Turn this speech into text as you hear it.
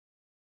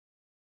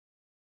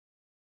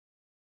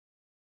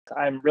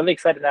I'm really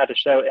excited now to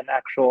show an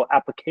actual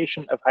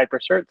application of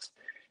Hypercerts.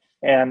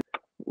 And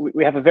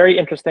we have a very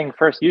interesting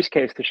first use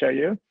case to show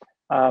you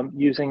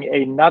using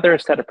another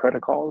set of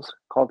protocols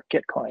called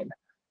Gitcoin.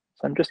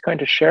 So I'm just going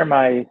to share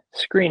my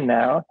screen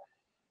now,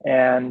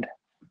 and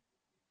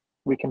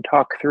we can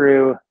talk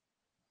through,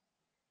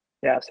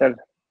 here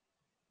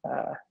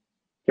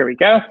we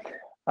go.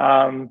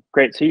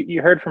 Great, so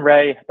you heard from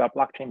Ray about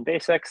blockchain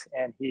basics,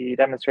 and he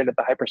demonstrated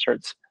the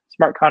Hypercerts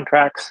smart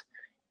contracts.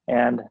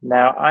 And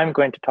now I'm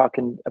going to talk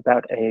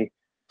about a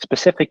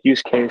specific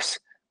use case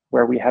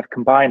where we have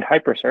combined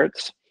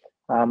Hypercerts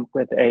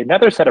with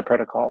another set of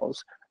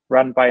protocols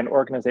run by an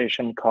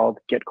organization called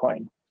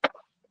Gitcoin.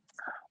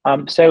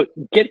 So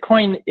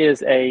Gitcoin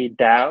is a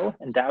DAO,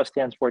 and DAO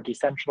stands for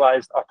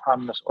Decentralized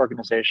Autonomous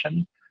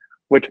Organization,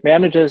 which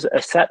manages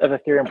a set of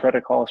Ethereum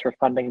protocols for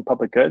funding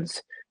public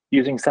goods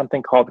using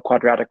something called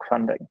quadratic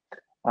funding.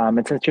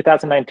 And since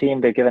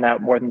 2019, they've given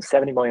out more than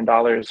 $70 million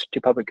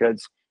to public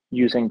goods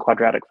using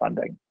quadratic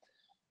funding.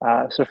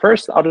 So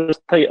first, I'll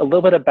just tell you a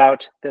little bit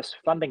about this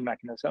funding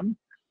mechanism.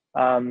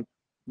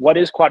 What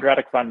is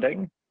quadratic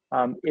funding?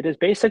 It is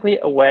basically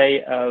a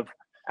way of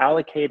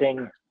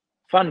allocating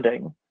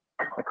funding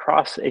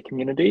across a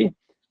community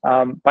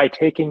by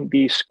taking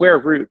the square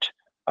root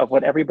of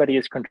what everybody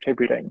is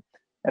contributing.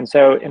 And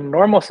so in a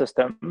normal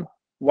system,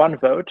 one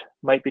vote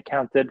might be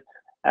counted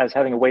as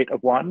having a weight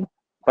of 1,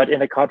 but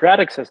in a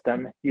quadratic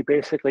system, you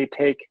basically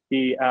take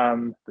the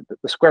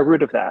square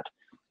root of that.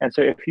 And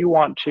so if you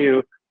want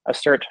to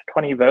assert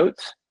 20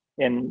 votes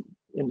in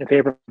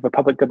favor of a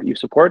public good that you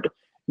support,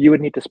 you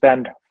would need to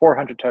spend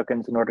 400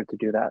 tokens in order to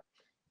do that.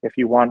 If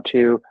you want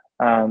to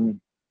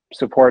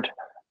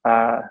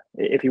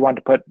if you want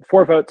to put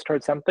 4 votes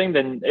towards something,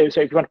 then if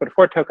you want to put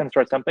 4 tokens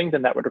towards something,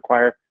 then that would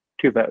require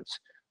 2 votes.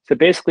 So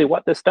basically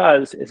what this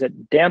does is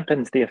it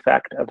dampens the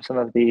effect of some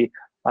of the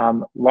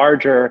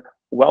larger,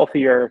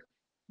 wealthier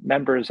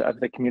members of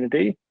the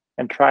community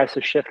and tries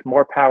to shift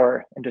more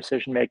power in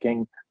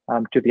decision-making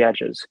to the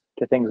edges,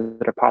 to things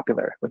that are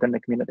popular within the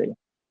community.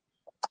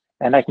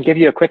 And I can give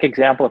you a quick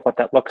example of what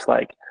that looks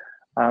like.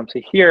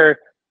 So here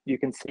you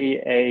can see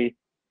a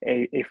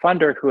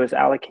funder who has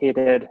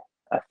allocated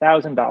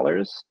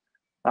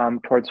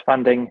 $1,000 towards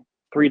funding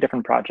 3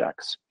 different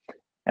projects.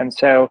 And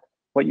so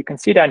what you can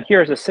see down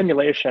here is a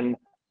simulation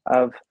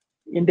of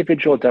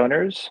individual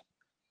donors'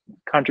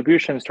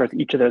 contributions towards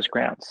each of those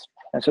grants.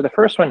 And so the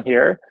first one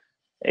here,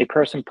 a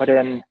person put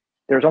in,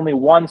 there's only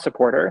one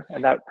supporter,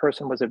 and that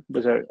person was a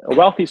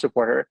wealthy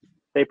supporter.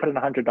 They put in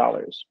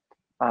 $100.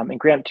 In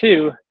grant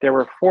 2, there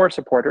were 4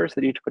 supporters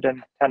that each put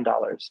in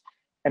 $10.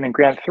 And in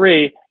grant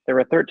 3, there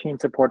were 13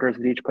 supporters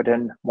that each put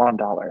in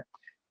 $1.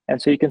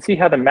 And so you can see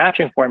how the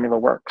matching formula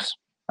works.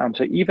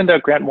 So even though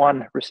grant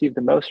 1 received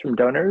the most from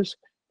donors,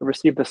 it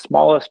received the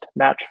smallest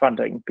match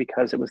funding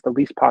because it was the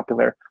least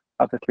popular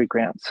of the 3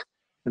 grants.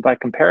 And by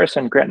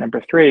comparison, grant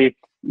number 3,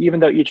 even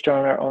though each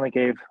donor only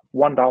gave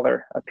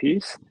 $1 a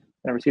piece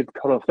and received a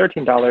total of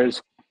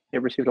 $13,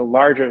 it received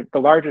the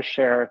largest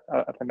share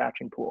of the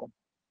matching pool.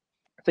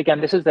 So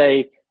again, this is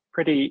a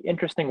pretty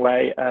interesting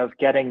way of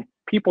getting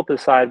people to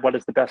decide what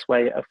is the best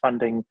way of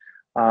funding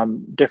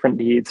different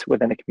needs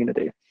within a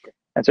community.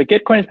 And so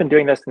Gitcoin has been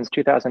doing this since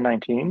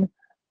 2019,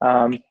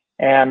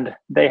 and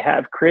they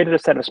have created a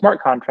set of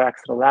smart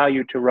contracts that allow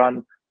you to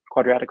run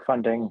quadratic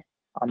funding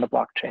on the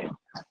blockchain.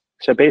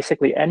 So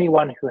basically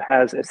anyone who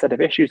has a set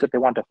of issues that they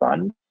want to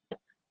fund,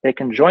 they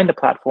can join the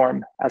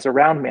platform as a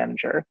round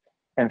manager,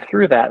 and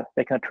through that,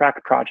 they can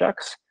attract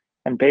projects,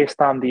 and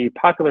based on the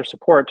popular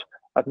support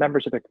of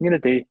members of the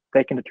community,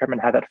 they can determine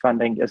how that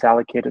funding is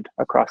allocated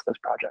across those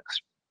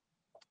projects.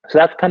 So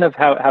that's kind of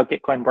how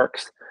Gitcoin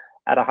works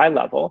at a high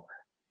level.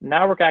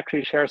 Now we're going to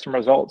actually share some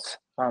results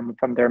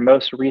from their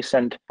most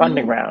recent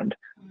funding round,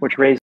 which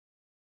raised.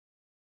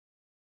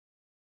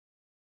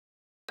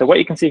 So what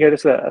you can see here,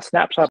 this is a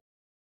snapshot,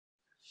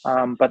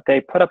 but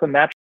they put up a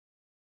match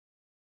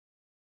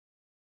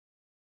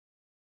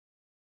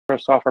for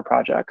software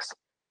projects.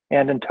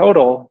 And in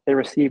total, they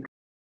received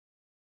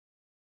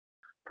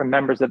from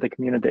members of the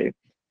community.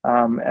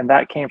 And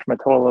that came from a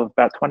total of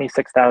about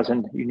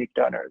 26,000 unique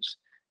donors.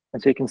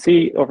 And so you can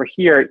see over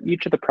here,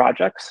 each of the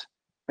projects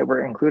that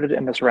were included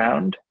in this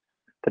round,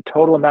 the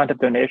total amount of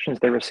donations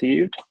they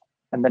received,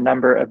 and the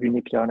number of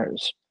unique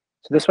donors.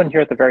 So this one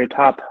here at the very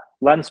top,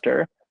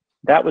 Leinster,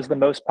 that was the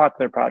most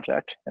popular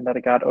project, and that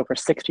it got over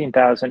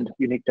 16,000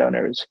 unique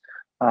donors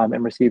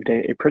and received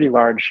a pretty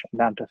large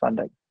amount of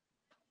funding.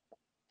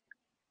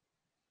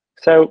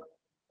 So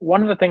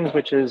one of the things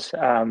which is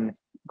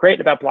great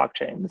about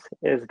blockchains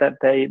is that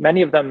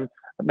many of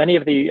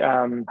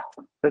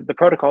the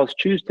protocols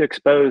choose to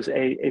expose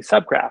a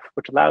subgraph,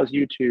 which allows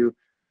you to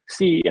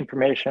see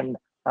information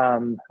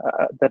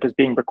that is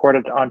being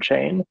recorded on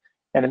chain.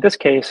 And in this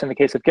case, in the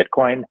case of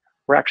Gitcoin,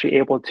 we're actually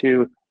able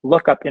to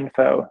look up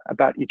info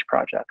about each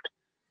project.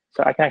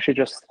 So I can actually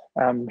just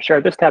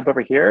share this tab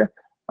over here.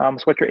 So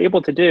what you're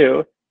able to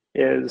do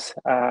is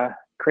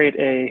create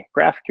a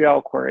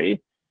GraphQL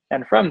query.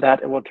 And from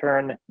that, it will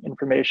turn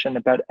information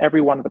about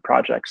every one of the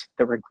projects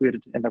that were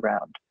included in the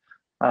round.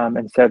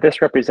 And so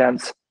this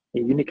represents a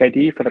unique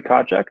ID for the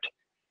project.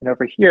 And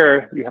over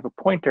here, you have a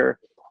pointer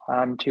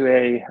to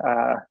a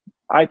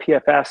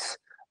IPFS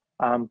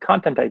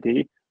content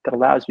ID that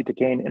allows you to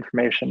gain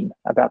information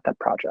about that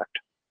project.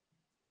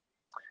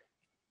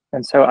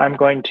 And so I'm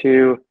going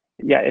to,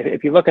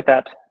 if you look at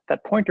that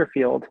pointer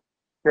field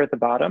here at the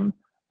bottom,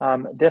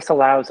 this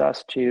allows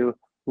us to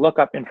look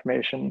up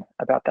information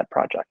about that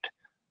project.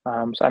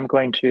 So I'm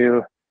going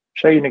to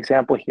show you an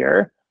example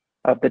here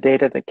of the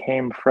data that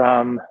came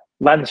from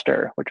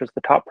Leinster, which was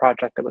the top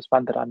project that was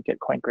funded on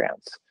Gitcoin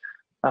grants.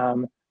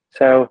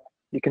 So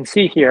you can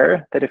see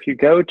here that if you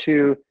go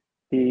to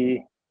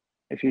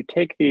if you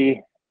take the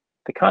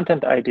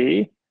content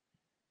ID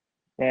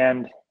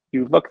and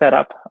you look that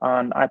up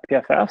on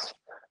IPFS,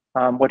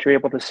 what you're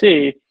able to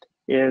see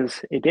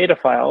is a data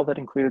file that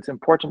includes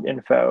important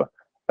info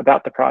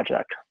about the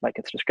project, like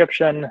its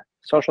description,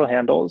 social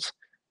handles,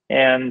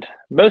 and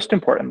most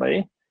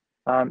importantly,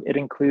 it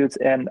includes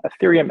an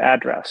Ethereum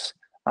address.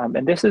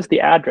 And this is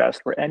the address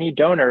where any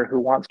donor who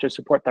wants to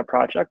support that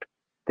project,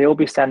 they will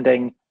be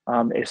sending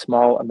a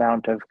small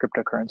amount of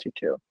cryptocurrency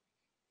to.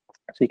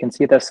 So you can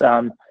see this,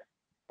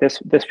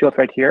 this field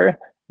right here,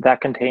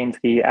 that contains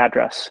the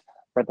address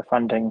where the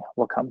funding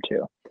will come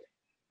to.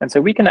 And so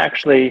we can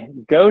actually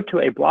go to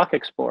a block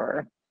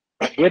explorer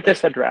with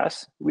this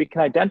address. We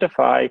can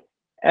identify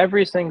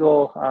every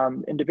single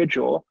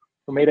individual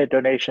who made a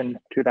donation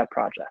to that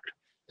project.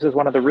 This is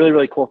one of the really,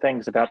 really cool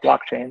things about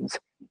blockchains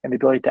and the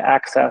ability to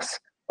access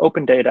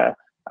open data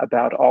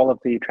about all of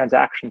the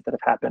transactions that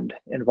have happened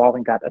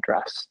involving that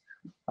address.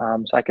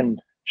 So I can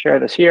share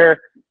this here.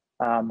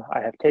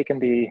 I have taken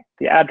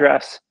the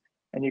address,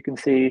 and you can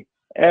see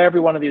every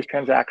one of these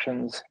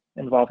transactions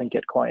involving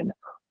Gitcoin.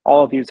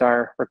 All of these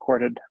are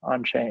recorded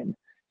on chain,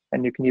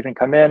 and you can even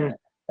come in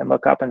and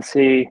look up and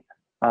see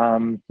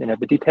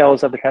the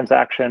details of the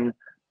transaction.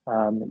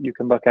 You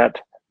can look at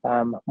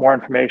more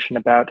information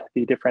about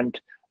the different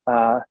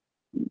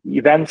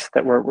events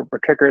that were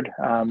triggered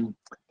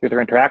through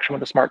their interaction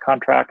with the smart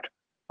contract.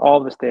 All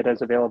of this data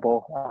is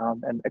available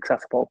and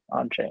accessible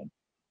on chain.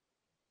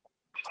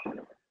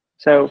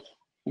 So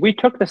we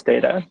took this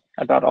data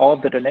about all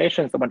of the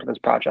donations that went to those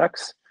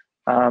projects,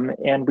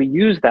 and we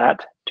used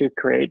that to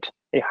create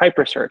a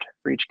hypercert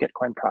for each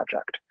Gitcoin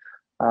project.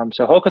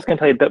 So Holke is going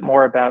to tell you a bit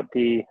more about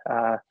the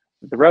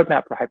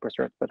roadmap for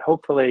hypercerts, but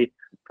hopefully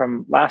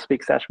from last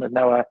week's session with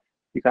Noah,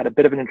 you got a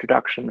bit of an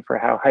introduction for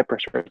how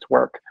hypercerts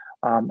work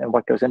and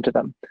what goes into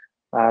them.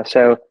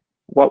 So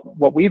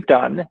what we've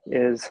done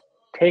is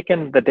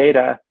taken the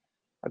data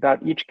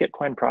about each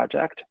Gitcoin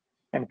project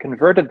and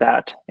converted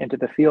that into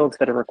the fields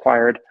that are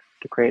required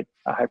to create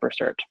a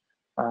hypercert.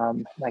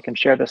 I can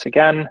share this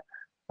again.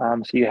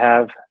 So you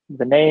have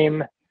the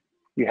name,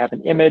 you have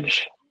an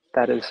image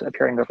that is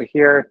appearing over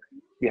here,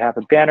 you have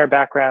a banner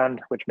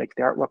background, which makes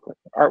the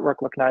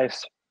artwork look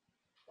nice.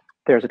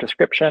 There's a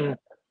description,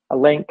 a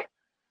link,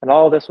 and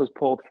all of this was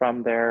pulled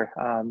from their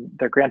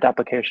grant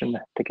application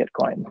to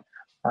Gitcoin.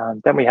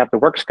 Then we have the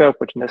work scope,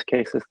 which in this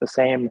case is the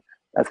same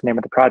as the name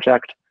of the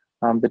project,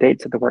 the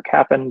dates that the work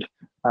happened,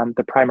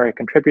 the primary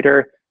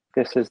contributor.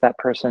 This is that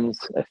person's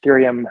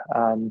Ethereum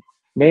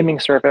naming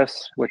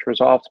service, which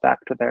resolves back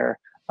to their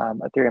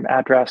Ethereum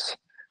address.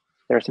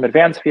 There are some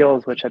advanced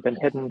fields which have been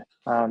hidden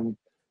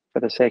for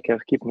the sake of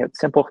keeping it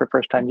simple for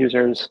first-time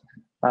users.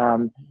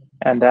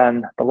 And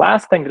then the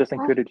last thing that is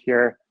included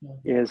here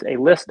is a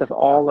list of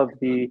all of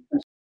the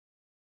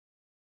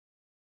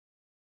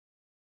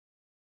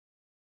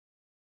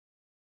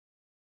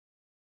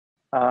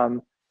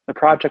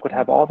project would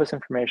have all this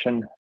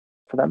information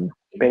for them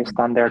based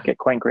on their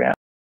Gitcoin grant,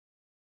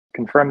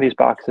 confirm these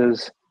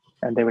boxes,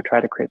 and they would try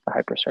to create the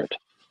hypercert.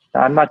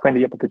 Now, I'm not going to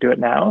be able to do it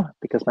now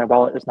because my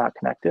wallet is not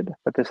connected,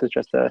 but this is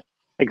just an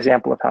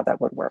example of how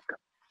that would work.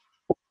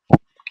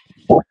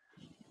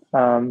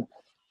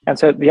 And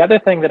so the other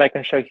thing that I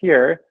can show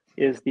here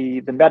is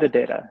the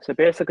metadata. So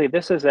basically,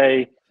 this is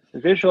a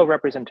visual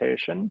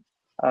representation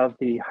of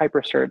the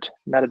hypercert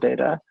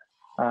metadata.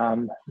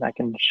 I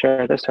can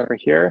share this over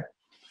here.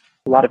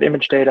 A lot of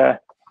image data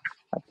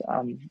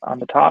on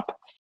the top.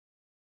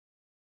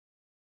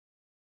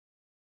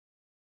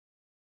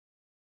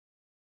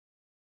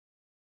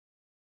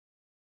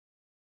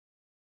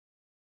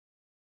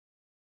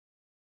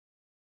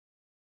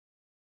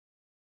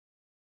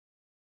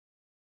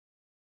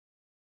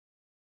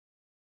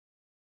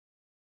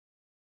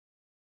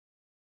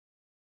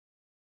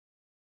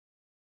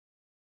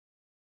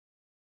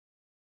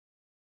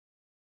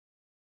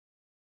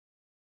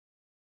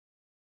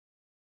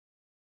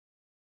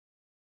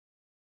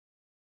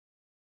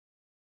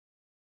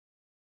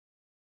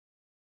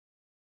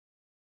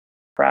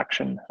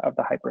 Fraction of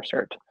the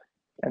hypercert.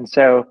 And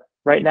so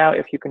right now,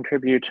 if you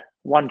contribute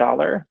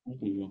 $1,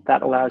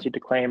 that allows you to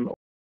claim.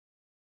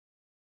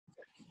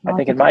 I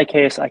think in my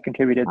case, I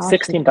contributed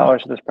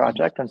 $16 to this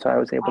project, and so I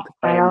was able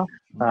to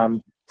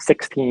claim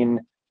 16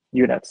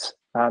 units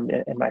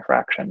in my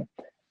fraction.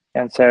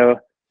 And so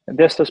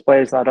this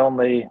displays not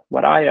only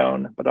what I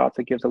own, but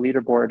also gives a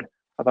leaderboard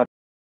of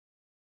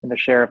in the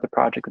share of the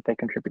project that they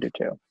contributed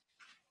to.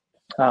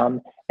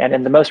 And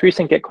in the most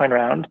recent Gitcoin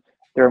round,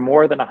 there are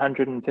more than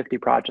 150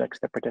 projects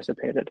that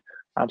participated.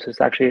 So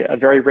it's actually a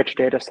very rich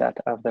data set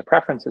of the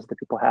preferences that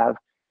people have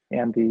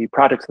and the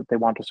projects that they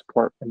want to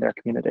support in their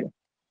community.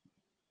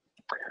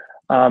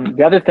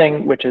 The other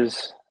thing which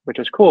is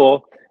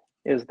cool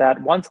is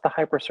that once the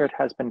Hypercert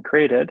has been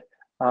created,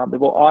 it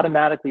will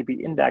automatically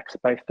be indexed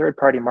by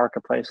third-party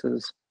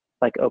marketplaces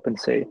like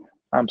OpenSea.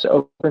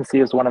 So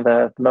OpenSea is one of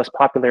the most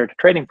popular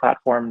trading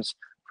platforms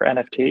for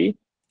NFT.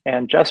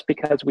 And just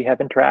because we have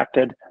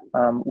interacted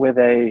with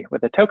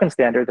a token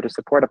standard that is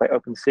supported by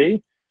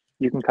OpenSea,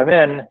 you can come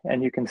in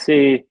and you can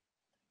see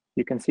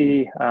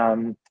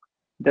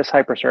this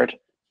Hypercert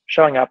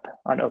showing up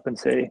on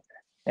OpenSea.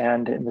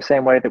 And in the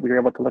same way that we were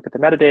able to look at the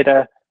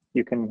metadata,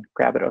 you can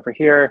grab it over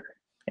here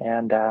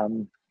and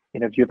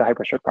view the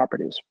Hypercert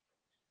properties.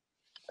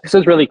 This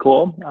is really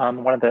cool.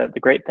 One of the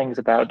great things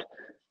about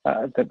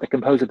the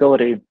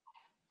composability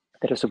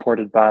that is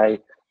supported by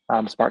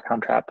smart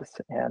contracts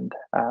and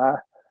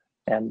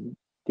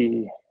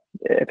the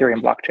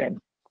Ethereum blockchain.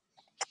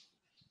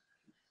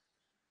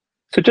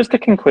 So just to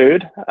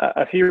conclude,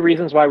 a few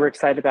reasons why we're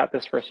excited about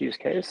this first use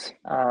case.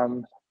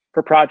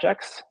 For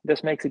projects,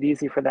 this makes it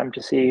easy for them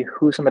to see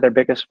who some of their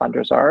biggest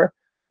funders are,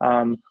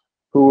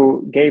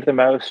 who gave the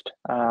most,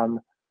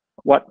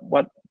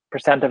 what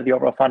percent of the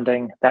overall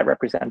funding that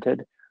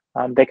represented.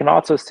 They can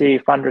also see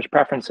funders'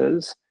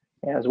 preferences,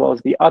 as well as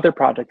the other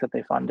projects that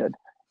they funded.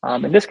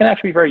 And this can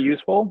actually be very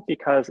useful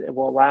because it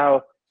will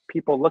allow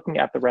people looking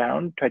at the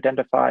round to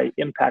identify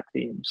impact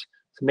themes.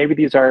 So maybe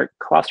these are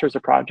clusters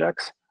of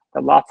projects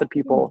that lots of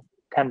people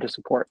tend to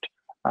support.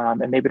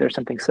 And maybe there's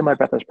something similar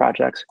about those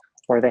projects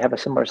or they have a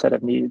similar set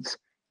of needs.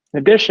 In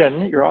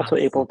addition, you're also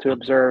able to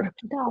observe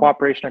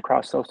cooperation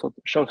across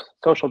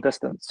social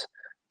distance.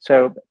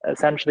 So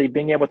essentially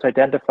being able to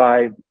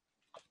identify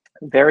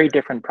very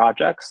different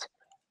projects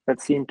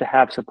that seem to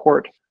have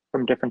support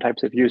from different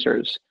types of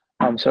users.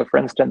 So for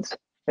instance,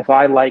 if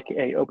I like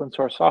a open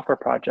source software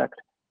project,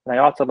 and I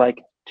also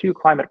like 2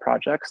 climate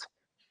projects,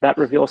 that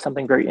reveals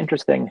something very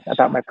interesting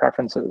about my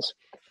preferences.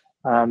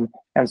 And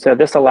so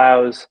this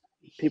allows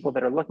people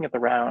that are looking at the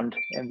round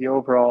and the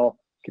overall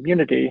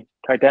community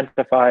to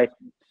identify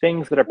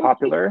things that are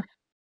popular,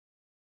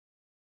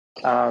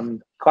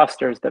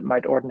 clusters that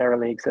might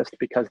ordinarily exist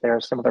because there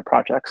are similar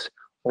projects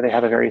or they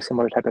have a very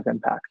similar type of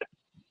impact.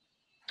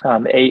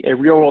 A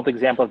real world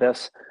example of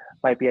this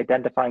might be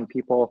identifying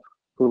people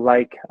who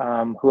like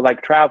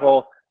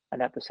travel,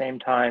 and at the same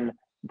time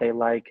they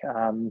like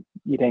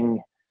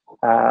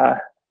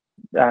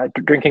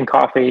drinking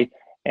coffee,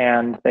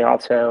 and they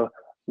also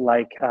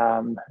like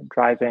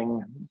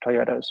driving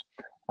Toyotas.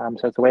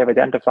 So it's a way of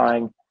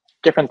identifying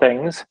different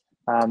things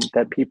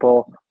that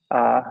people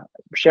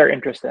share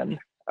interest in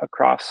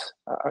across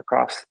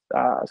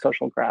a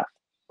social graph.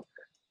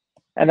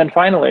 And then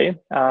finally,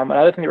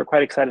 another thing that we're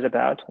quite excited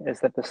about is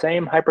that the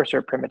same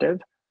Hypercert primitive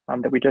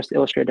that we just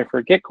illustrated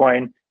for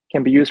Gitcoin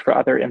can be used for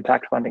other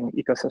impact funding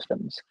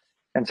ecosystems.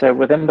 And so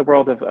within the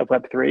world of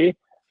Web3,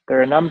 there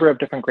are a number of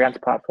different grants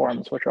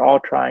platforms which are all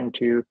trying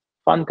to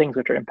fund things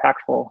which are impactful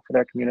for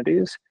their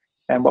communities.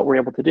 And what we're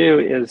able to do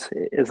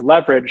is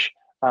leverage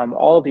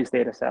all of these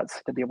data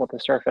sets to be able to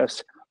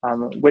surface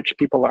which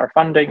people are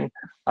funding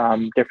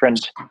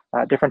different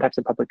types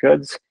of public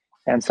goods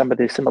and some of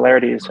the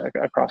similarities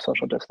across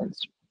social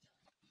distance.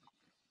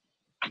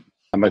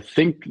 I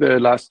think the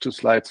last 2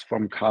 slides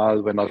from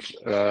Carl were not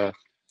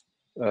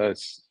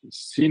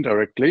seen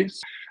directly.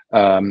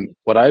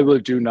 What I will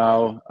do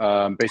now,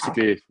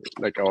 basically,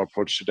 like our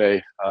approach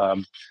today,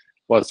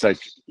 was like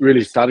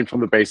really starting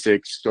from the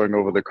basics, going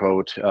over the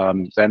code,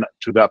 then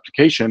to the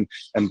application,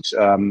 and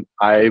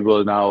I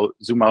will now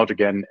zoom out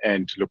again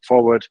and look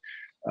forward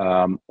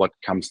what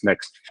comes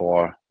next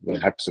for the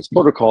Hypercerts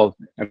protocol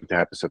and the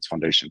Hypercerts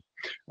Foundation.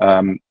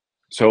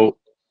 So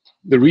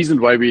the reason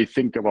why we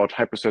think about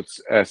Hypercerts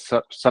as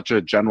such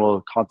a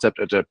general concept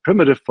as a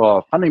primitive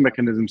for funding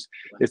mechanisms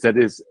is that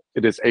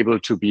it is able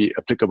to be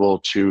applicable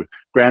to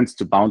grants,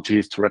 to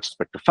bounties, to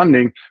retrospective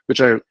funding,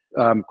 which are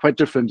quite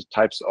different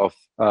types of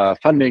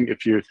funding.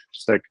 If you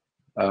just like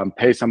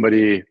pay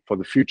somebody for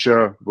the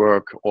future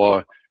work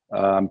or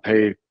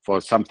pay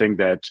for something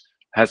that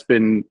has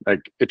been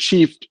like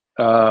achieved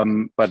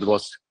but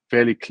was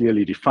fairly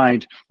clearly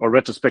defined, or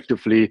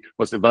retrospectively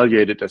was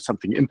evaluated as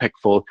something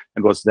impactful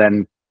and was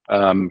then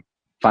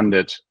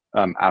funded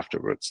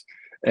afterwards.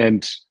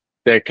 And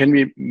there can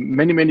be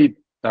many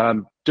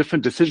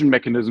different decision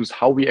mechanisms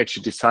how we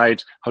actually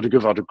decide how to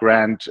give out a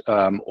grant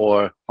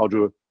or how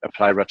to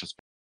apply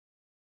retrospective.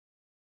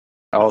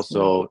 I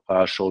also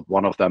showed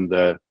one of them,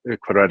 the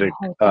quadratic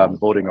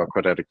voting or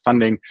quadratic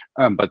funding,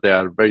 but there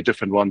are very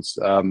different ones,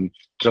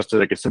 just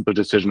like a simple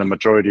decision, a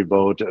majority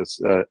vote, as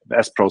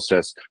S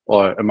process,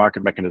 or a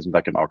market mechanism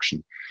like an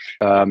auction.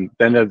 Then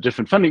there are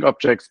different funding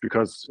objects,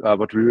 because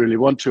what we really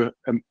want to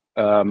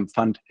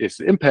fund is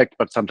the impact,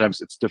 but sometimes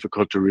it's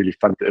difficult to really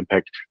fund the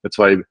impact. That's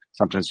why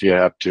sometimes you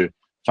have to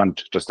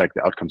fund just like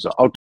the outcomes are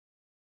out.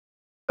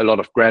 a lot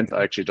of grants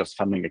are actually just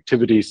funding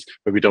activities,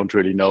 but we don't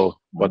really know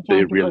what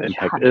the real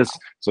impact is.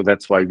 So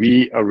that's why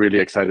we are really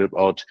excited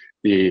about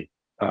the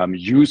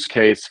use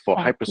case for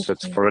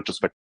Hypercerts for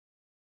retrospective.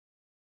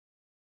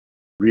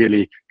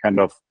 Really kind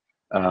of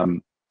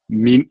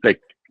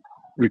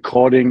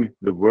recording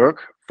the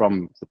work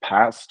from the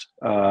past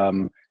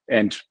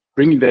and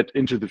bringing that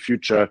into the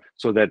future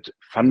so that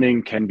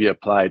funding can be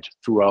applied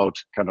throughout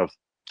kind of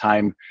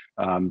time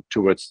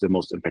towards the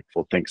most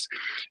impactful things.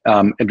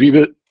 And we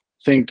will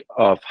think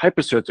of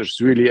Hypercerts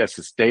as really as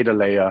this data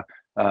layer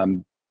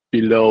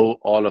below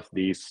all of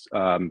these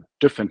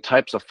different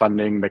types of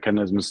funding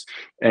mechanisms.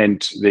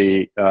 And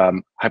the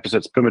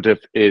Hypercerts primitive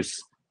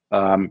is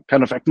kind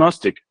of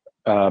agnostic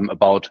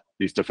about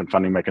these different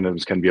funding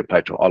mechanisms, can be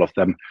applied to all of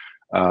them.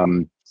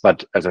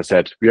 But as I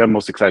said, we are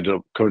most excited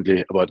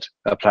currently about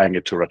applying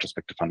it to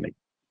retrospective funding.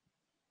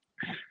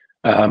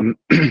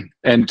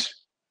 And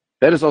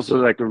that is also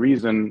like a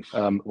reason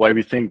why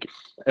we think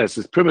as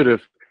this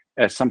primitive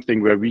as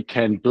something where we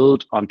can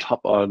build on top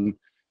on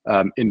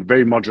in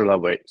very modular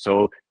way.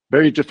 So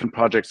very different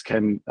projects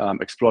can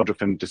explore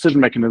different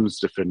decision mechanisms,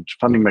 different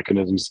funding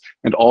mechanisms,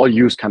 and all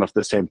use kind of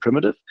the same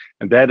primitive.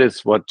 And that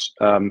is what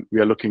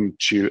we are looking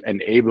to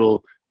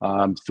enable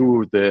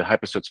through the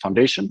Hypercerts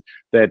Foundation,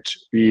 that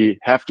we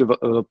have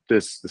developed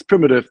this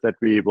primitive that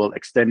we will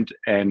extend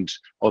and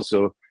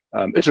also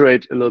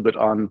iterate a little bit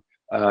on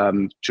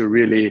to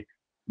really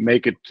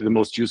make it the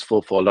most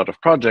useful for a lot of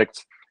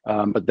projects,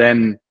 but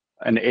then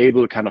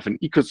enable kind of an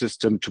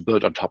ecosystem to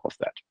build on top of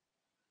that.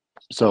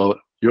 So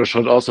you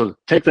should also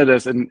take that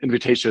as an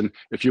invitation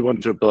if you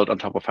want to build on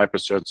top of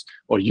Hypercerts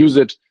or use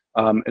it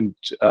in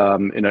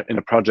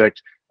a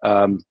project.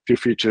 Feel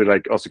free to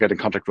like also get in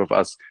contact with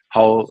us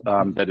how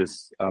that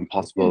is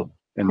possible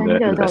in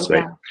the best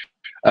way.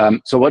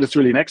 So what is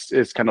really next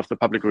is kind of the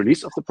public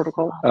release of the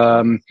protocol.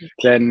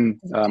 Then,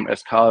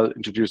 as Carl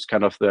introduced,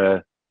 kind of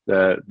the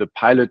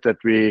pilot that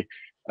we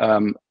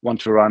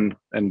want to run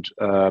and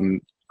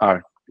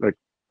are like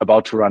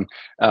about to run,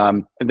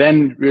 and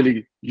then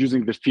really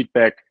using the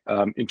feedback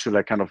into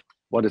like kind of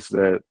what is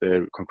the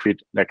concrete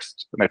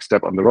next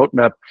step on the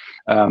roadmap.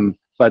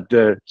 But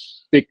the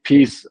big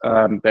piece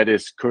that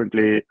is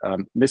currently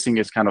missing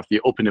is kind of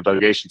the open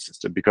evaluation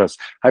system, because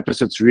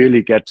Hypercerts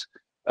really get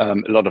a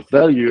lot of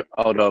value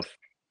out of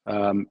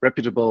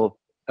reputable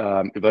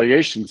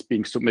evaluations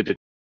being submitted.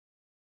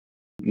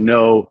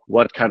 Know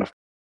what kind of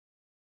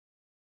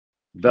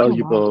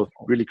valuable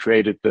really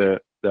created the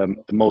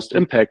most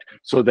impact,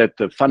 so that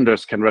the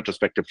funders can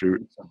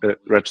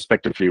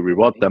retrospectively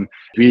reward them.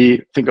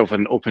 We think of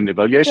an open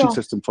evaluation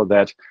system for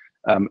that,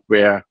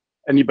 where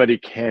anybody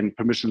can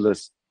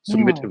permissionless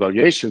submit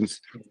evaluations,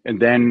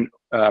 and then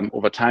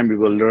over time we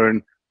will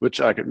learn which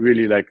are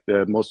really like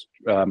the most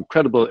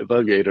credible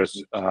evaluators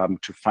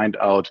to find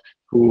out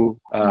who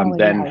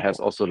then has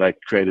also like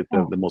created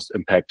the most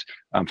impact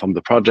from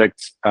the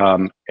projects.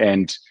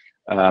 And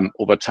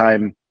over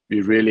time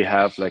we really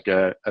have like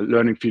a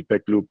learning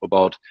feedback loop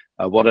about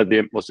what are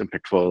the most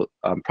impactful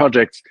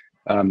projects.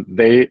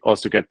 They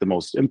also get the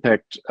most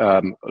impact,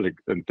 like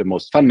the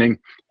most funding,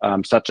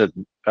 such that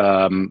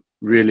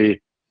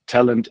really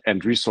talent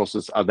and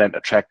resources are then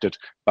attracted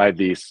by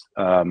these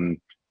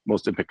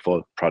most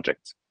impactful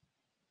projects.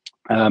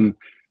 When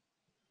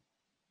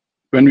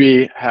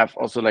we have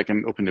also like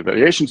an open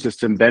evaluation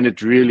system, then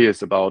it really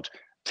is about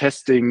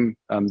testing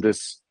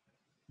this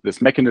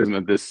mechanism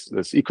and this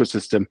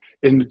ecosystem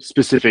in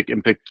specific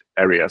impact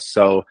areas.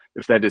 So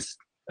if that is,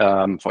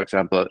 for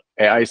example,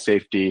 AI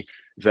safety,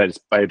 if that is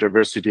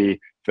biodiversity, if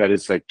that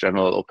is like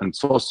general open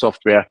source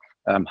software,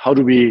 how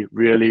do we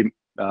really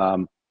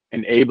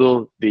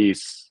enable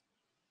these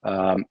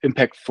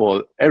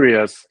impactful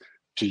areas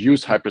to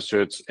use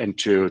Hypercerts and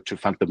to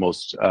fund the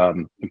most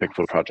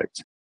impactful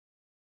projects?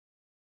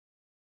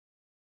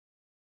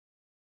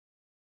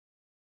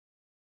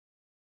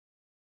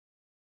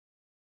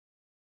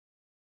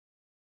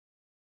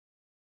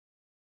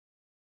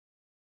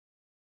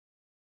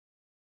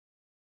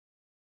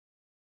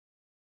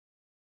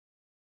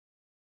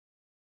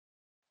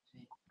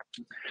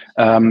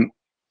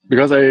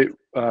 Because I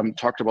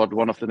talked about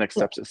one of the next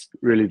steps is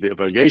really the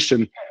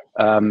evaluation.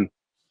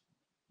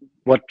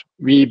 What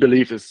we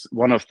believe is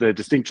one of the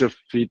distinctive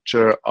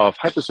feature of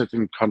Hypercerts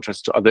in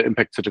contrast to other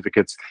impact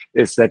certificates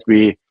is that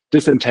we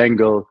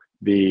disentangle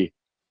the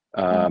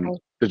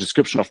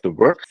description of the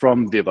work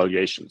from the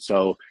evaluation.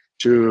 So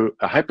to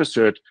a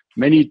Hypercert,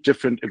 many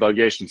different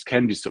evaluations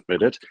can be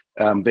submitted.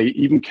 They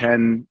even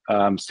can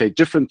say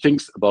different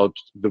things about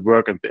the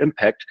work and the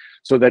impact,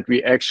 so that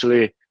we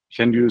actually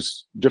can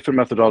use different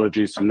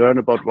methodologies, learn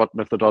about what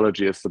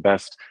methodology is the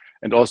best,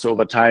 and also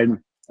over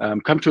time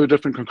come to a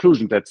different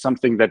conclusion that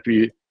something that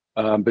we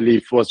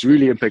believe was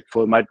really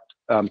impactful might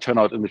turn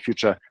out in the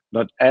future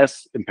not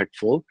as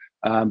impactful.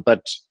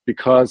 But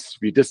because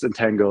we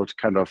disentangled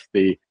kind of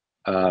the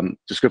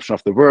description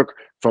of the work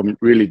from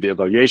really the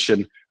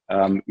evaluation,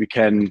 we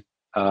can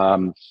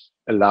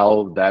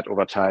allow that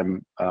over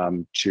time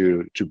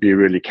to be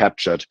really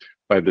captured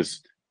by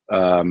this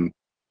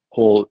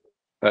whole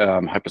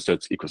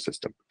Hypercerts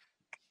ecosystem.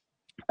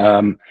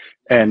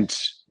 And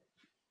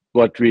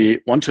what we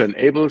want to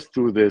enable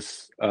through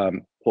this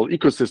whole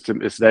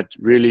ecosystem is that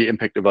really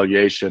impact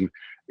evaluation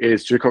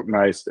is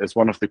recognized as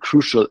one of the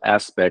crucial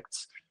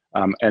aspects,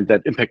 and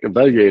that impact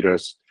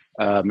evaluators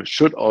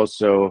should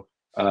also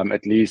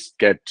at least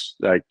get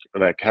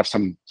have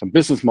some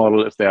business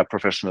model if they are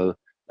professional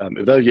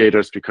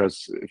evaluators,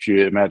 because if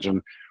you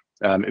imagine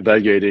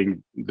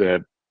evaluating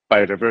the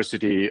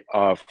biodiversity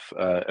of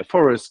a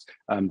forest,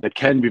 that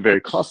can be very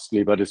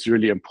costly, but it's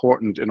really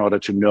important in order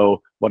to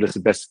know what is the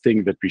best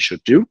thing that we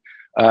should do.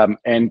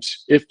 And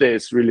if there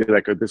is really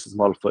like a business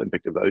model for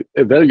impact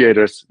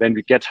evaluators, then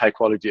we get high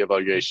quality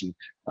evaluation.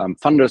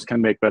 Funders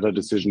can make better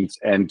decisions,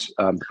 and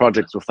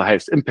projects with the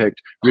highest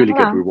impact really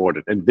get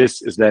rewarded. And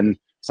this is then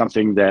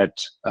something that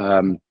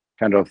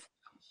kind of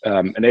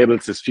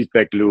enables this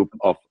feedback loop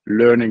of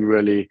learning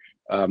really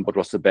what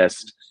was the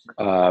best,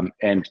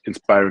 and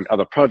inspiring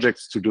other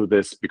projects to do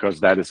this, because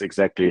that is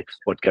exactly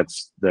what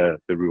gets the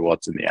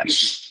rewards in the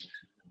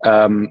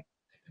end.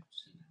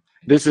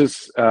 This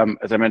is,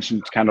 as I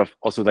mentioned, kind of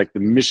also like the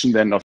mission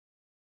then of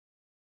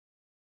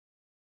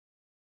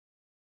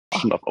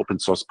open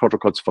source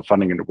protocols for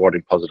funding and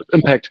rewarding positive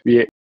impact.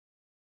 We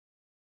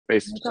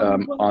based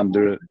on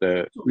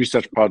the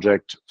research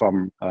project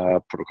from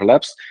Protocol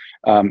Labs,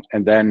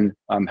 and then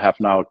have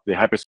now the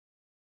Hypercerts,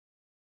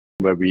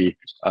 where we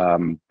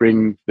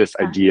bring this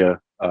idea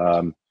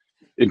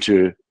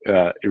into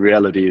a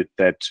reality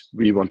that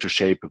we want to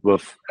shape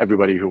with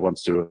everybody who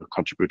wants to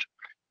contribute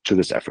to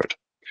this effort.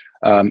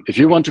 If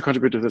you want to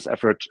contribute to this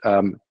effort,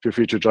 feel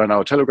free to join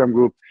our Telegram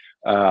group,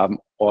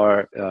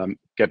 or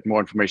get more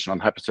information on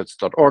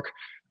hypercerts.org.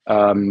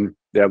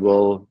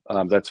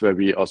 That's where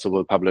we also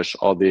will publish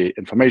all the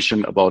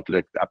information about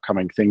like the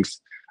upcoming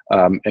things.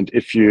 And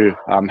if you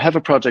have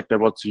a project that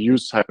wants to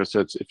use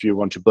Hypercerts, if you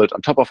want to build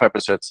on top of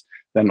Hypercerts,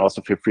 then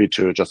also feel free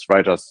to just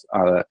write us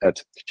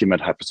at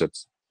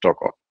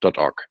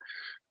team@hypercerts.org.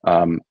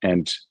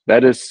 And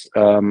that is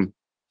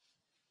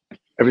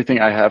everything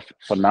I have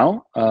for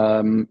now.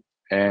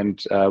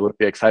 And would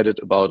be excited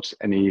about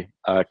any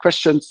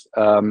questions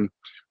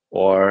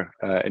or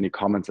any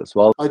comments as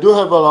well. I do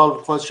have a lot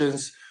of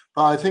questions,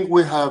 but I think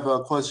we have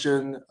a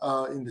question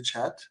in the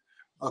chat,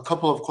 a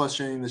couple of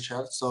questions in the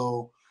chat.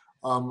 So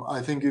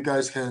I think you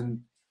guys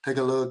can take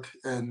a look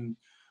and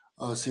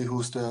see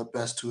who's the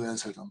best to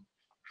answer them.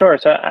 Sure.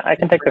 So I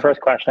can take the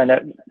first question. I know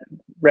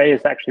Ray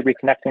is actually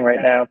reconnecting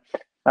right now.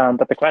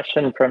 But the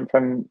question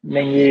from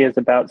Ming Yi is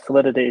about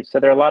solidity. So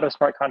there are a lot of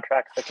smart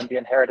contracts that can be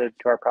inherited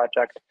to our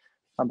project.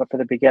 But for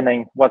the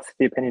beginning, what's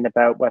the opinion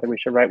about whether we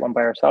should write one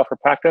by ourselves for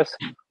practice,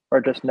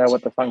 or just know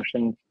what the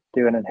function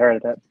do and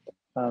inherit it?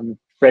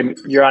 Ray,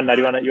 you're on now.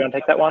 Do you want to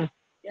take that one?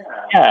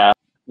 Yeah.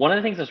 One of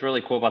the things that's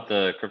really cool about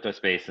the crypto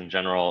space in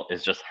general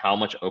is just how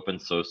much open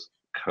source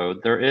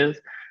code there is.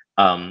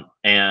 And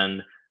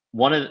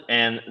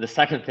the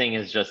second thing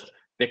is just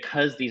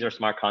because these are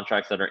smart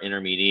contracts that are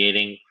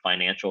intermediating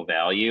financial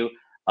value,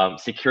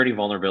 security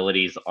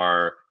vulnerabilities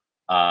are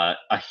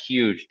a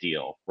huge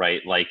deal,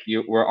 right? Like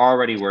we're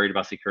already worried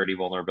about security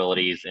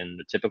vulnerabilities in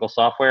the typical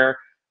software.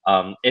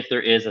 If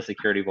there is a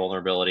security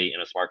vulnerability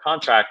in a smart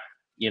contract,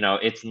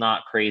 it's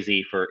not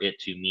crazy for it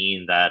to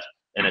mean that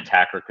an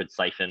attacker could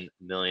siphon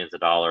millions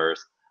of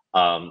dollars.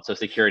 So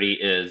security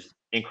is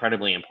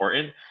incredibly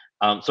important.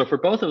 So for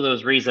both of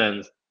those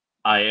reasons,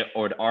 I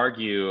would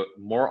argue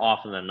more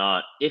often than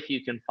not, if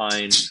you can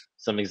find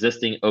some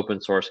existing open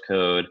source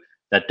code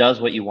that does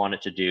what you want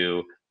it to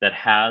do, that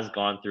has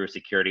gone through a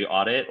security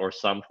audit or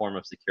some form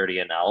of security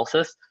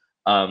analysis,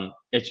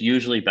 it's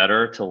usually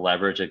better to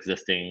leverage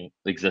existing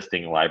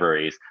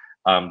libraries.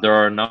 There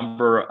are a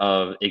number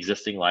of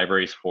existing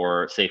libraries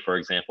for, say, for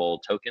example,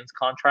 tokens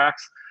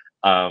contracts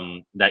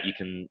that you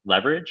can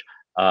leverage.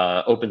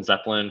 Open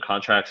Zeppelin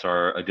contracts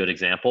are a good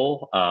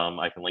example.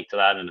 I can link to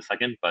that in a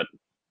second, but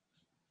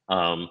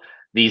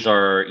these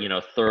are,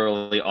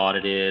 thoroughly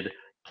audited.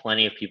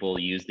 Plenty of people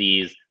use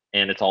these,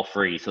 and it's all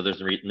free, so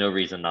there's no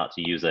reason not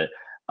to use it.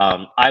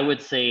 I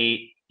would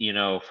say,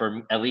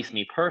 for at least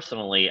me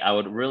personally, I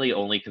would really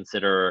only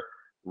consider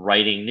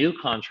writing new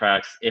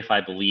contracts if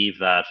I believe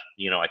that,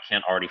 I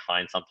can't already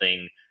find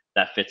something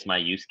that fits my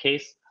use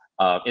case.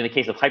 In the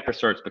case of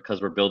Hypercerts,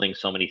 because we're building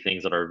so many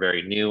things that are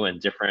very new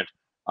and different,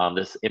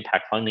 this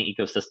impact funding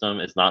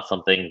ecosystem is not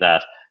something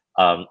that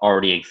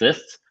already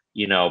exists.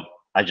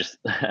 I just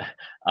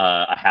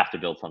I have to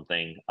build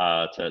something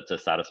to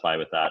satisfy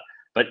with that.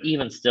 But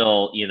even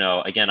still,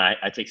 again,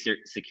 I take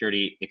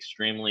security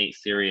extremely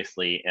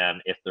seriously,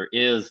 and if there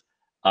is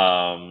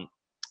something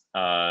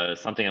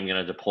I'm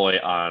going to deploy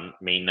on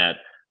mainnet,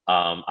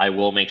 I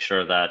will make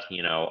sure that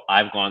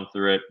I've gone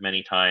through it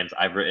many times.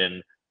 I've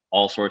written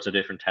all sorts of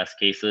different test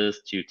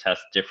cases to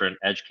test different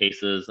edge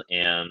cases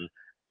and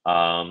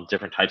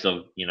different types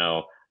of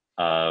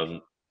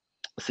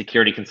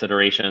security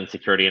considerations,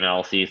 security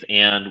analyses,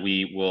 and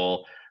we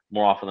will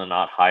more often than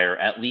not hire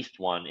at least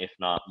one, if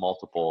not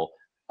multiple,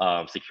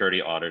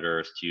 security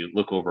auditors to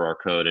look over our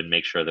code and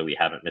make sure that we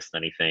haven't missed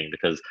anything.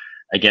 Because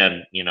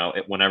again,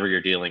 whenever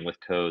you're dealing with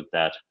code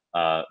that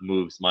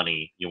moves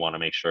money, you want to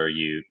make sure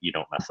you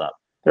don't mess up.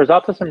 There's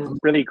also some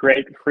really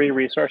great free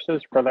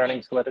resources for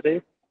learning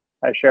Solidity.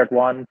 I shared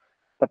one,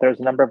 but there's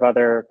a number of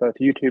other both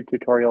YouTube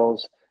tutorials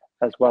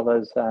as well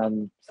as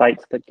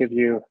sites that give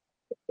you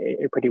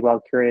a pretty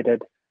well curated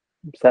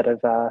set of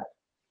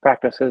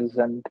practices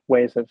and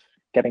ways of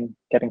getting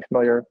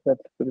familiar with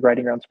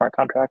writing your own smart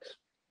contracts.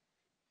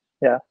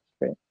 Yeah,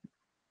 great.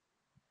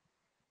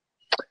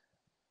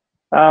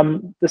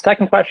 The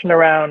second question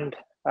around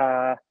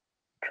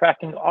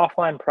tracking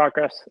offline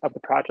progress of the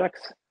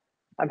projects.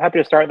 I'm happy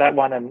to start that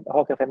one, and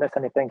Holke, if I miss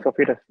anything, feel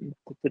free to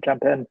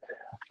jump in.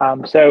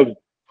 So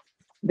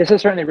this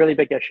is certainly a really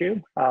big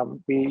issue.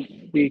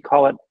 We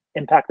call it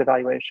impact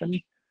evaluation.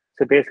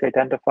 So basically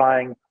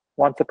identifying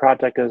once a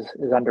project is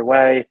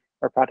underway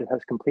or project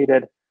has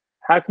completed,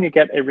 how can you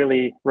get a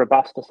really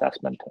robust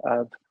assessment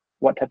of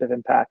what type of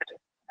impact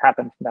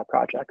happened from that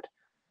project?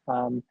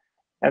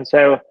 And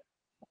so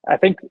I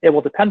think it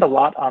will depend a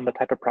lot on the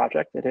type of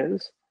project it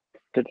is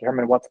to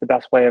determine what's the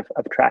best way of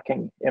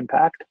tracking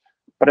impact.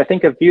 But I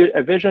think a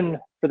vision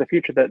for the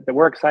future that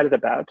we're excited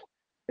about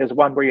is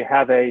one where you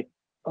have a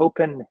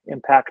open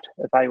impact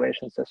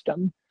evaluation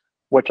system,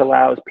 which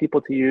allows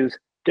people to use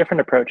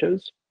different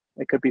approaches.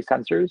 It could be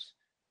sensors.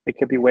 It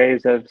could be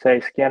ways of, say,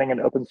 scanning an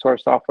open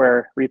source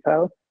software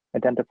repo,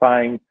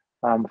 identifying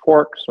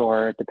forks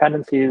or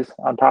dependencies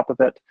on top of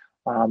it,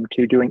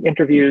 to doing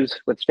interviews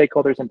with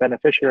stakeholders and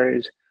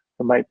beneficiaries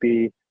who might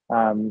be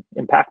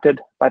impacted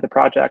by the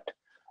project,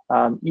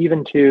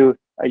 even to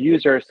a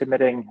user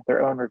submitting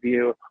their own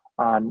review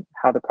on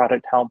how the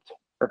product helped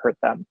or hurt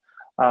them.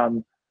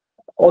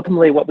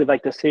 Ultimately, what we'd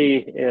like to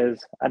see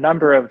is a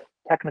number of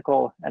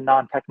technical and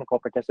non-technical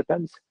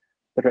participants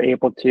that are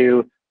able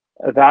to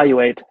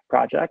evaluate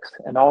projects,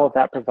 and all of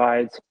that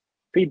provides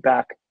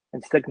feedback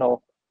and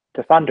signal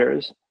to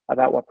funders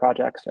about what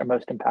projects are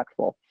most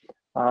impactful.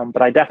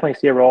 But I definitely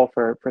see a role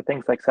for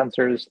things like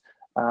sensors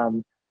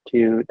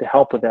to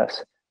help with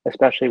this,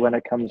 especially when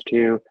it comes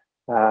to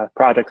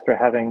projects that are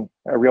having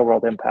a real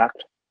world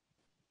impact.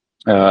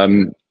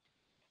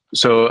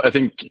 So I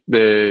think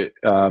the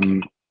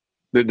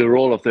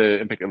role of the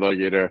impact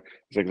evaluator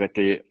is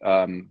exactly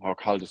how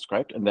Carl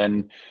described. And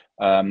then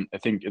I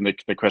think in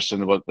the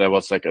question, there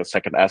was like a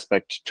second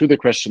aspect to the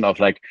question of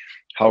like,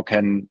 how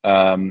can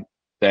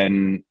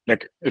then,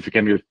 like, if you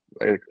can give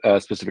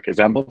specific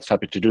examples,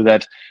 happy to do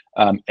that.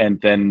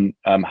 And then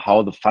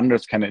how the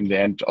funders can in the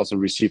end also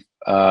receive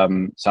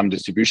some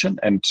distribution.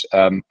 And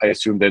I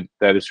assume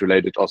that is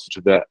related also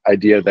to the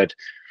idea that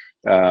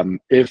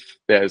if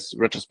there's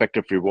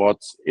retrospective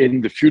rewards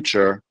in the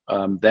future,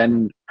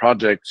 then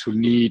projects who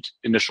need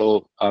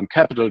initial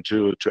capital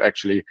to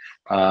actually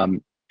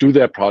do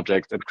their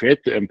projects and create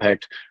the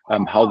impact,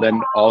 how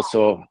then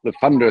also the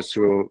funders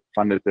who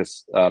funded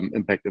this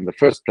impact in the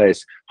first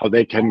place, how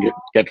they can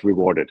get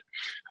rewarded.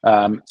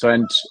 I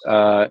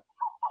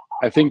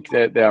think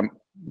that there are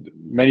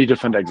many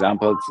different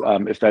examples,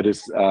 if that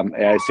is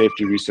AI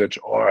safety research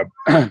or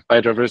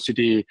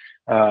biodiversity.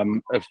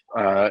 On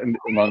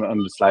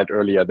the slide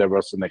earlier, there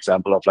was an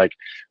example of like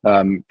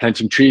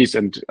planting trees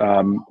and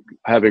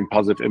having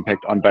positive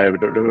impact on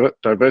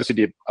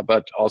biodiversity,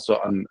 but also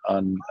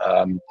on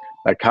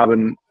like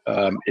carbon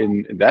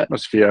in the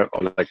atmosphere,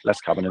 or like less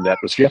carbon in the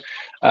atmosphere.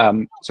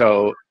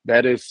 So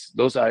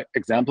those are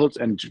examples,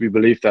 and we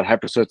believe that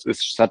Hypercerts is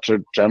such a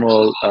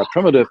general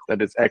primitive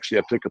that it's actually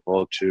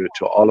applicable to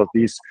all of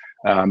these.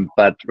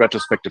 But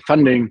retrospective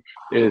funding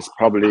is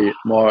probably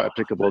more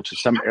applicable to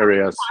some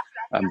areas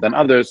than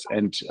others.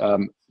 And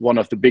one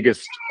of the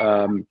biggest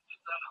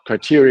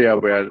criteria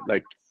where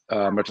like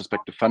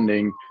retrospective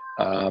funding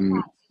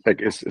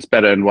is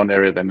better in one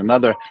area than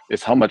another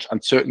is how much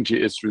uncertainty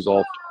is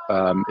resolved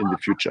in the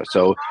future.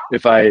 So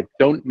if I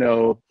don't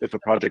know if a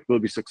project will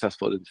be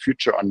successful in the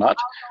future or not,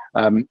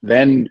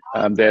 then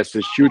there's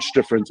a huge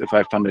difference if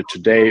I fund it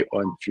today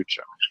or in the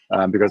future.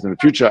 Because in the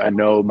future, I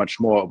know much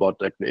more about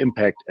like the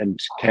impact and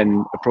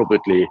can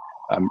appropriately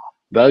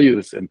value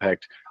this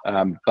impact.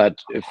 But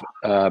if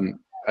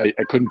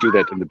I couldn't do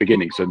that in the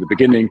beginning. So in the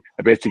beginning,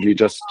 I basically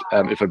just,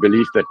 if I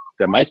believe that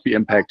there might be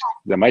impact,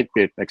 there might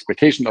be an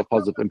expectation of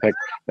positive impact,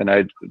 then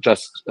I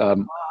just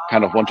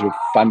kind of want to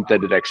fund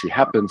that it actually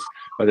happens.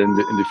 But in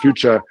the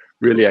future,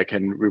 really, I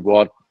can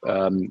reward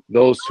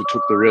those who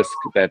took the risk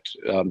that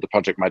the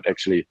project might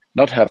actually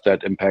not have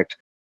that impact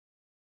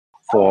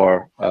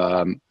for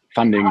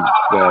funding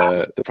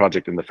the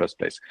project in the first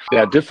place.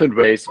 There are different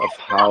ways of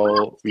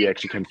how we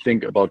actually can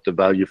think about the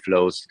value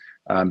flows,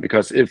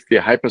 because if the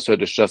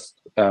Hypercert is just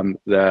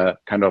the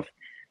kind of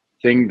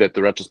thing that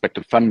the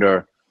retrospective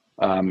funder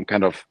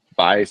kind of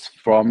buys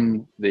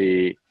from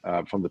the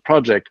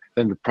project,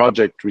 then the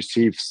project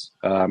receives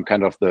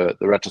kind of the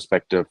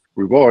retrospective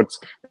rewards,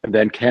 and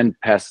then can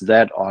pass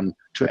that on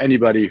to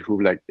anybody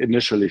who like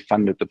initially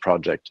funded the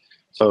project.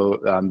 So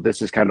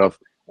this is kind of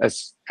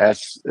as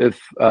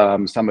if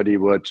somebody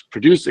would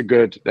produce a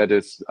good that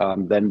is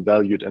then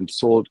valued and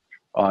sold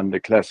on the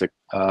classic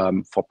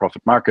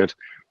for-profit market.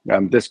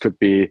 This could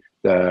be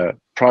the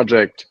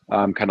project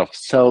kind of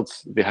sells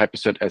the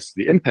Hypercert as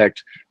the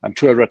impact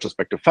to a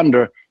retrospective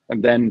funder,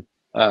 and then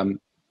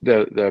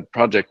the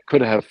project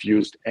could have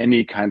used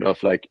any kind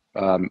of like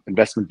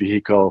investment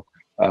vehicle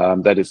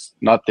that is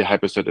not the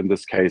Hypercert in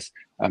this case,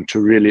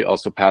 to really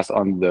also pass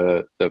on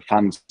the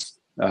funds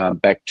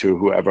back to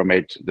whoever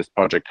made this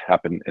project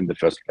happen in the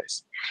first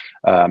place.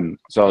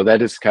 So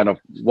that is kind of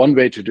one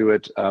way to do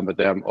it, but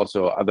there are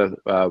also other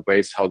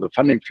ways how the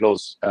funding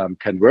flows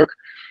can work.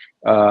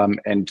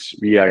 And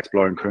we are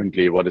exploring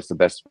currently what is the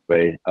best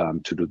way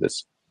to do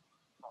this.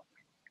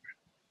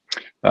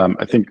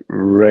 I think,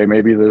 Ray,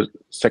 maybe the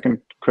second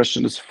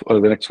question is,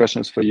 or the next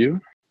question is for you.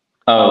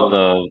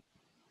 Oh,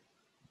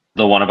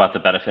 the one about the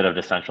benefit of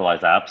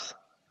decentralized apps.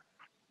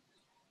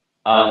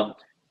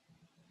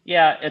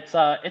 Yeah, it's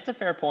a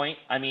fair point.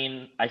 I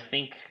mean, I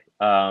think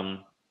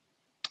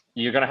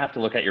you're going to have to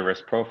look at your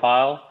risk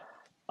profile.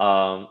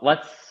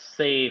 Let's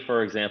say,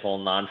 for example,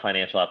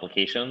 non-financial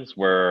applications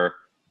where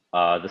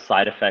the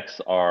side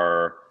effects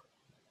are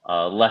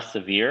less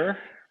severe.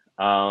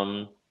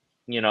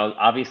 You know,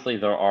 obviously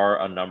there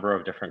are a number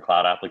of different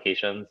cloud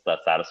applications that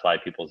satisfy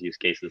people's use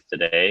cases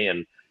today,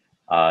 and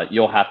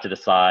you'll have to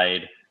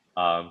decide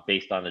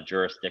based on the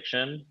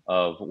jurisdiction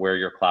of where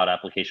your cloud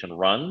application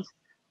runs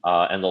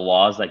and the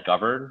laws that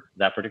govern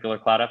that particular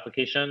cloud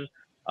application,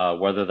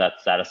 whether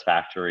that's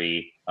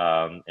satisfactory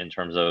in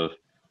terms of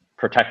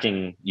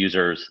protecting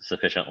users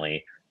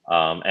sufficiently.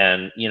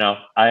 And you know,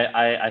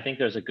 I think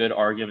there's a good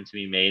argument to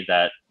be made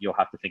that you'll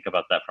have to think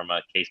about that from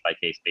a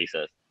case-by-case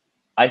basis.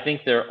 I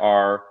think there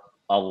are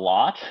a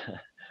lot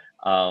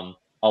of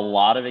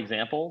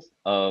examples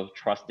of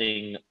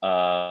trusting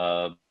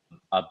a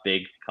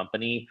big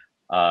company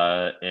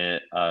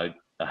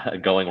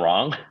going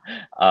wrong.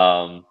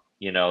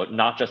 You know,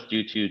 not just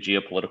due to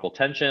geopolitical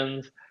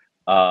tensions,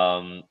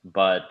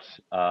 but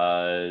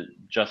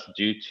just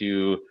due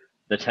to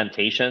the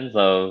temptations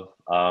of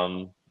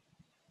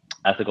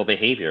ethical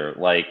behavior.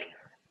 Like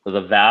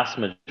the vast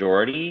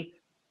majority,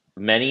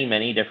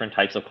 many different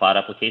types of cloud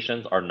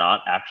applications are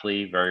not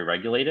actually very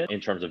regulated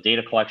in terms of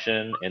data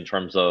collection, in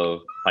terms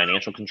of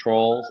financial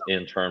controls,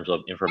 in terms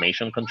of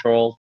information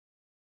controls.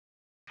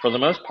 For the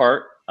most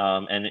part,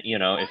 and you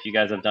know, if you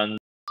guys have done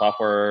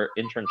software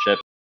internship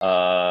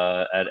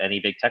at any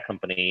big tech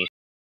company,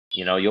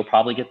 you know, you'll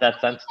probably get that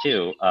sense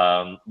too.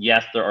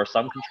 Yes, there are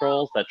some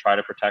controls that try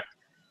to protect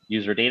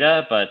user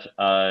data, but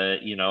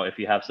you know, if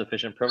you have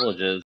sufficient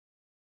privileges,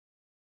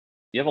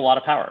 you have a lot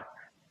of power,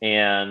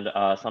 and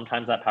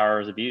sometimes that power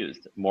is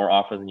abused more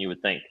often than you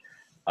would think.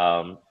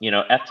 You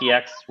know,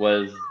 FTX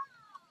was,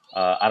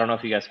 I don't know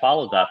if you guys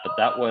followed that, but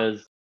that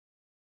was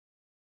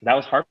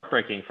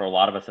heartbreaking for a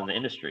lot of us in the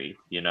industry.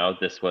 You know,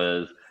 this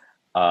was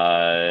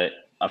a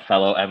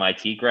fellow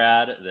MIT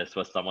grad. This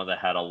was someone that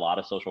had a lot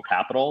of social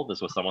capital.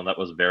 This was someone that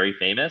was very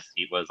famous.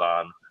 He was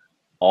on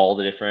all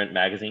the different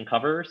magazine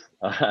covers,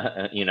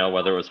 you know,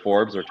 whether it was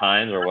Forbes or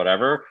Times or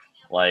whatever.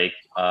 Like,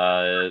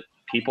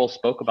 people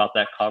spoke about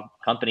that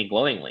company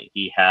glowingly.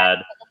 He had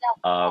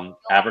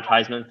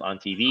advertisements on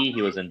TV.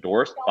 He was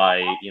endorsed by,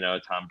 you know,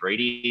 Tom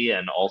Brady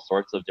and all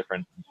sorts of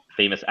different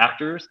famous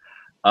actors.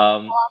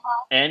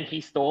 And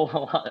he stole a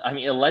lot, I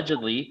mean,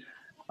 allegedly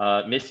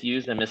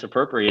misused and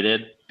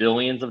misappropriated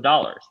billions of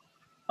dollars.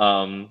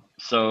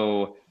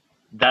 So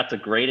that's a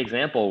great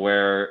example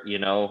where, you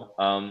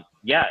know,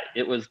 yeah,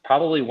 it was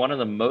probably one of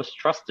the most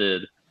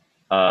trusted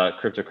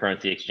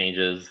cryptocurrency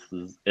exchanges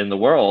in the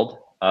world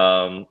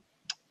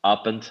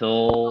up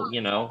until,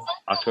 you know,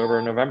 October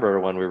and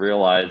November, when we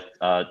realized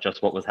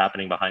just what was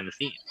happening behind the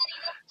scenes.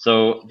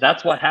 So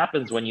that's what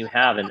happens when you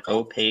have an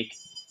opaque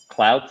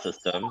cloud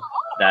system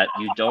that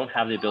you don't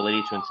have the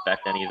ability to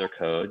inspect any of their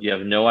code. You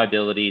have no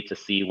ability to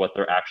see what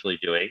they're actually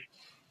doing.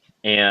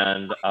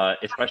 And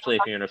especially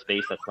if you're in a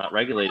space that's not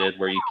regulated,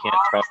 where you can't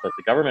trust that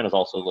the government is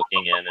also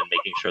looking in and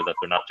making sure that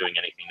they're not doing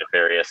anything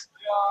nefarious,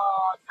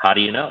 how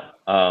do you know?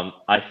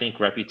 I think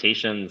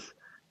reputations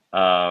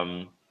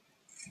can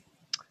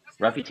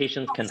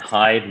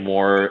hide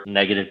more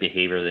negative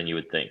behavior than you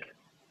would think.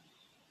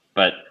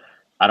 But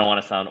I don't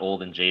want to sound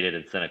old and jaded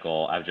and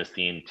cynical. I've just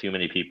seen too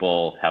many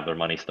people have their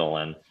money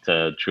stolen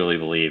to truly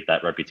believe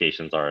that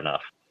reputations are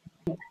enough.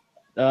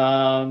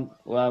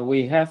 Well,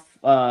 we have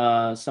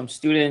some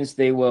students,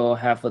 they will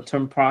have a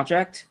term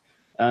project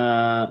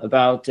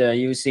about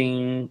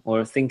using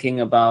or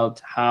thinking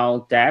about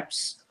how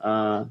dApps,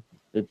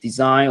 the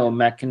design or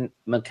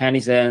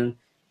mechanism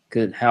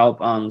could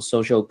help on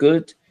social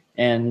good.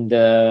 And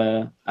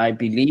I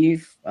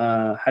believe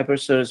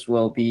Hypercerts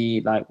will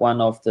be like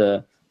one of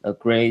the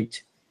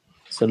great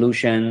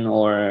solution,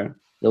 or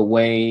the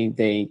way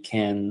they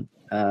can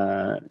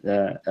to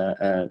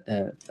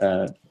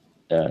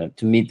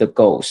meet the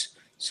goals.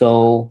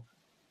 So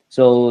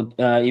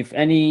if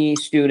any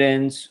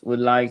students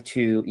would like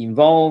to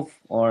involve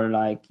or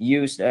like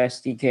use the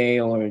SDK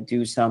or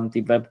do some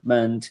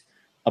development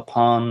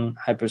upon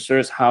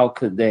Hypercerts, how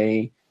could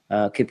they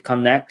keep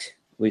connect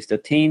with the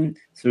team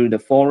through the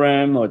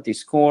forum or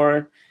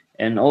Discord?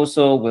 And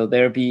also, will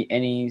there be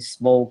any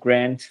small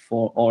grant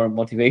for or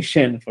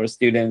motivation for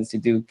students to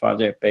do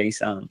project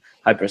based on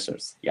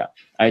Hypercerts? Yeah,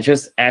 I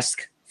just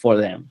ask for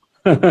them.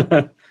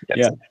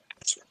 Yes.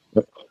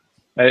 Yeah.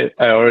 I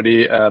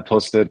already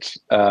posted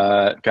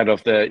kind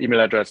of the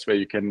email address where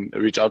you can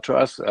reach out to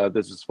us.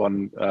 This is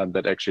one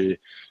that actually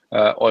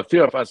all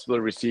three of us will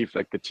receive,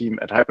 like the team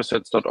at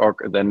hypercerts.org,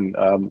 and then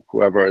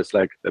whoever is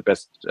like the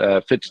best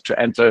fit to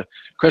answer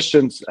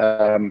questions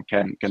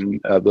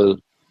will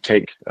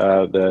take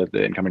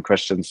the incoming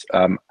questions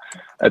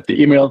at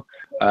the email.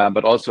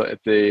 But also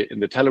in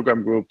the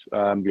Telegram group,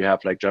 we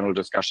have like general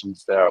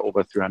discussions. There are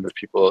over 300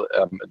 people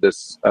in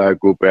this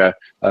group where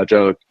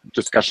general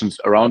discussions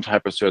around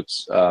Hypercerts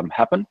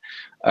happen.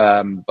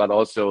 But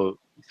also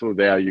through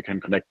there, you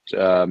can connect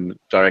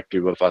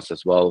directly with us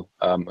as well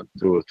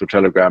through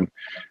Telegram.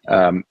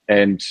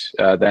 And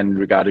then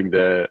regarding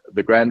the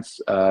grants,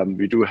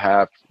 we do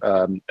have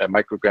a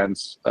micro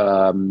grants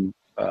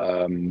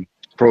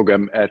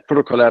program at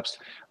Protocol Labs.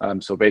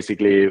 So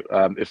basically,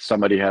 if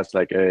somebody has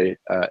like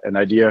an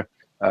idea,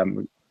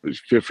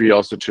 feel free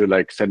also to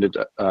like send it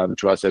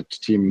to us at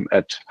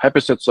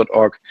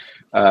team@hypercerts.org.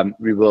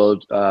 We will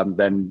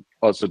then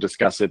also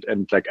discuss it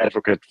and like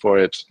advocate for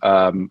it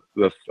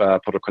with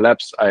Protocol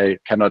Labs. I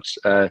cannot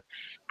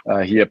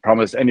here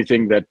promise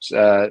anything that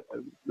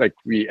like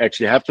we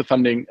actually have the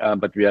funding,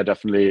 but we are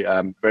definitely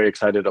very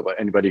excited about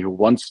anybody who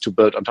wants to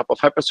build on top of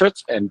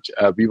Hypercerts, and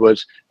we would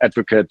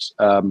advocate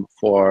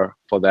for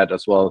that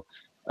as well,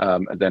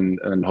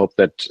 and hope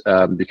that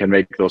we can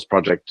make those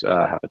projects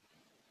happen.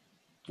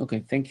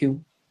 Okay, thank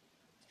you.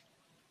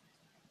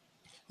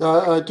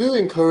 I do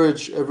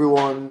encourage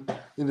everyone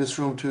in this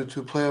room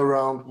to play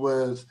around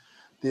with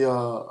the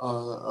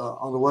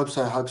on the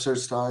website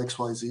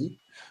hypercerts.xyz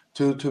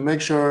to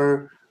make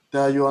sure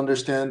that you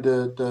understand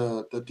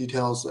the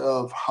details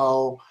of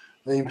how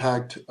the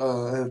impact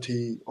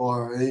NFT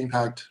or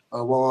impact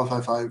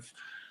 1155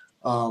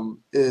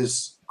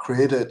 is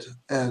created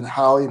and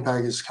how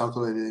impact is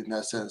calculated in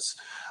that sense.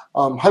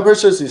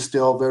 Hypercerts is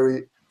still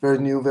very, very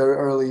new, very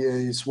early.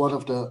 It's one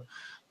of the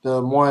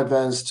more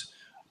advanced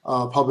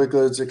public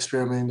goods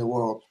experiment in the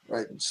world,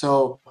 right?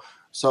 So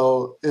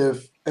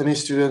if any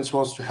students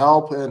wants to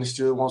help, any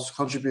student wants to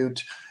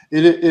contribute,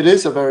 it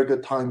is a very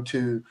good time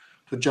to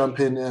jump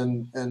in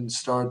and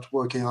start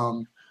working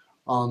on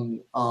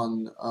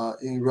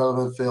in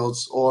relevant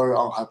fields or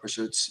on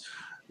Hypercerts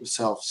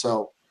itself.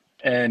 So.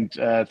 And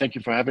thank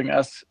you for having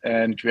us.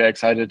 And we're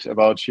excited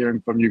about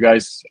hearing from you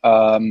guys.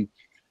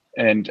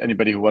 And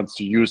anybody who wants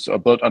to use or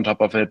build on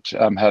top of it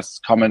has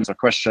comments or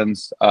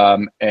questions.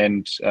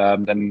 And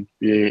then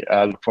we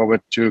look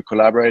forward to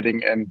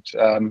collaborating and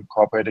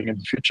cooperating in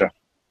the future.